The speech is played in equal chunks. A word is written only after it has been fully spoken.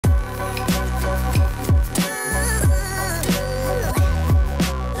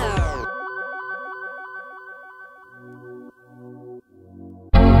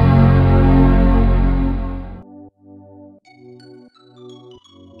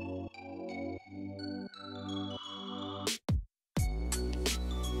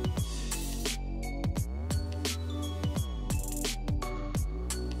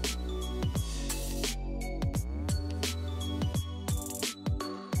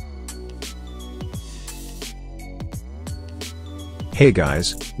Hey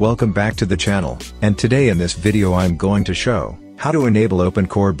guys, welcome back to the channel, and today in this video I'm going to show how to enable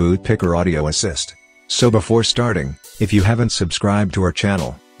OpenCore Boot Picker Audio Assist. So before starting, if you haven't subscribed to our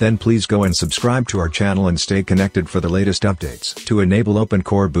channel, then please go and subscribe to our channel and stay connected for the latest updates. To enable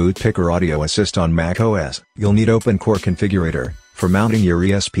OpenCore Boot Picker Audio Assist on macOS, you'll need OpenCore Configurator for mounting your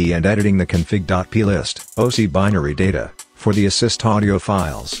ESP and editing the config.plist OC binary data for the assist audio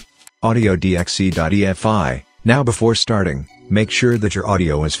files. Audio.dxe.efi. Now before starting, make sure that your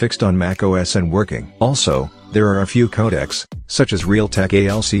audio is fixed on macOS and working. Also, there are a few codecs, such as Realtek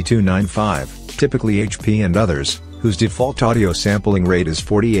ALC295, typically HP and others, whose default audio sampling rate is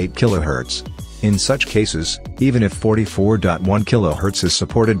 48 kHz. In such cases, even if 44.1 kHz is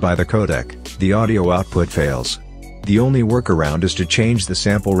supported by the codec, the audio output fails. The only workaround is to change the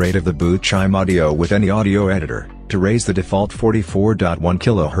sample rate of the boot chime audio with any audio editor, to raise the default 44.1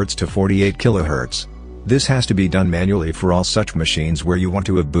 kHz to 48 kHz. This has to be done manually for all such machines where you want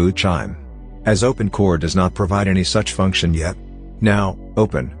to have boot chime, as OpenCore does not provide any such function yet. Now,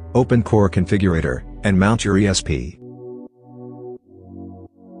 open OpenCore Configurator, and mount your ESP.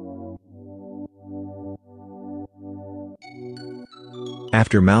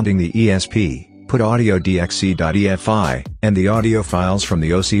 After mounting the ESP, put audio.dxe.efi, and the audio files from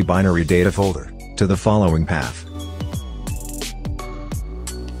the OC binary data folder, to the following path.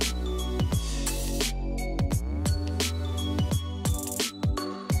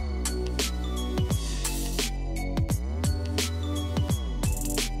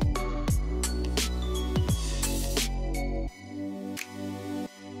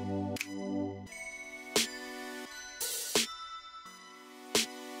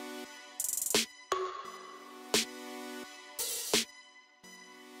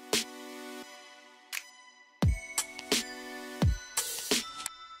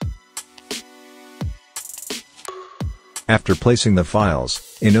 After placing the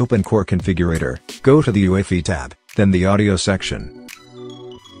files in OpenCore Configurator, go to the UEFI tab, then the Audio section.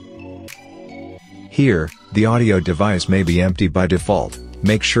 Here, the audio device may be empty by default.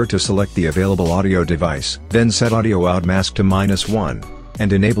 Make sure to select the available audio device, then set audio out mask to -1,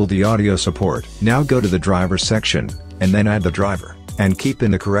 and enable the audio support. Now go to the driver section, and then add the driver, and keep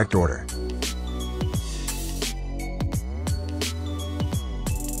in the correct order.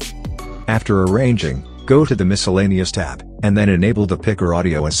 After arranging, go to the Miscellaneous tab, and then enable the Picker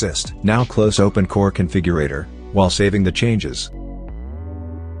Audio Assist. Now close OpenCore Configurator, while saving the changes.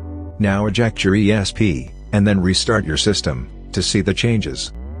 Now eject your ESP, and then restart your system, to see the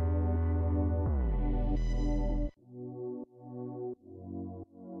changes.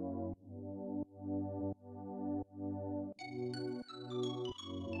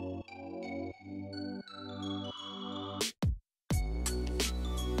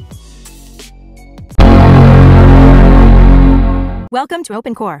 Welcome to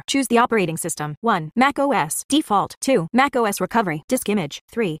OpenCore. Choose the operating system. 1. macOS. Default. 2. macOS recovery. Disk image.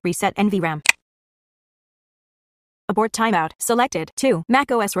 3. Reset NVRAM. Abort timeout. Selected. 2.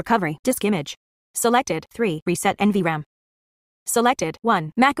 macOS recovery. Disk image. Selected. 3. Reset NVRAM. Selected.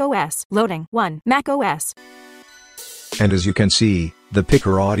 1. macOS. Loading. 1. macOS. And as you can see, the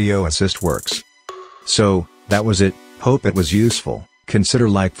Picker Audio Assist works. So, that was it. Hope it was useful. Consider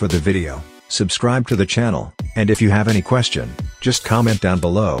like for the video, subscribe to the channel, and if you have any question, just comment down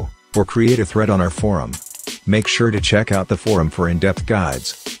below, or create a thread on our forum. Make sure to check out the forum for in-depth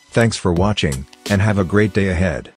guides. Thanks for watching, and have a great day ahead.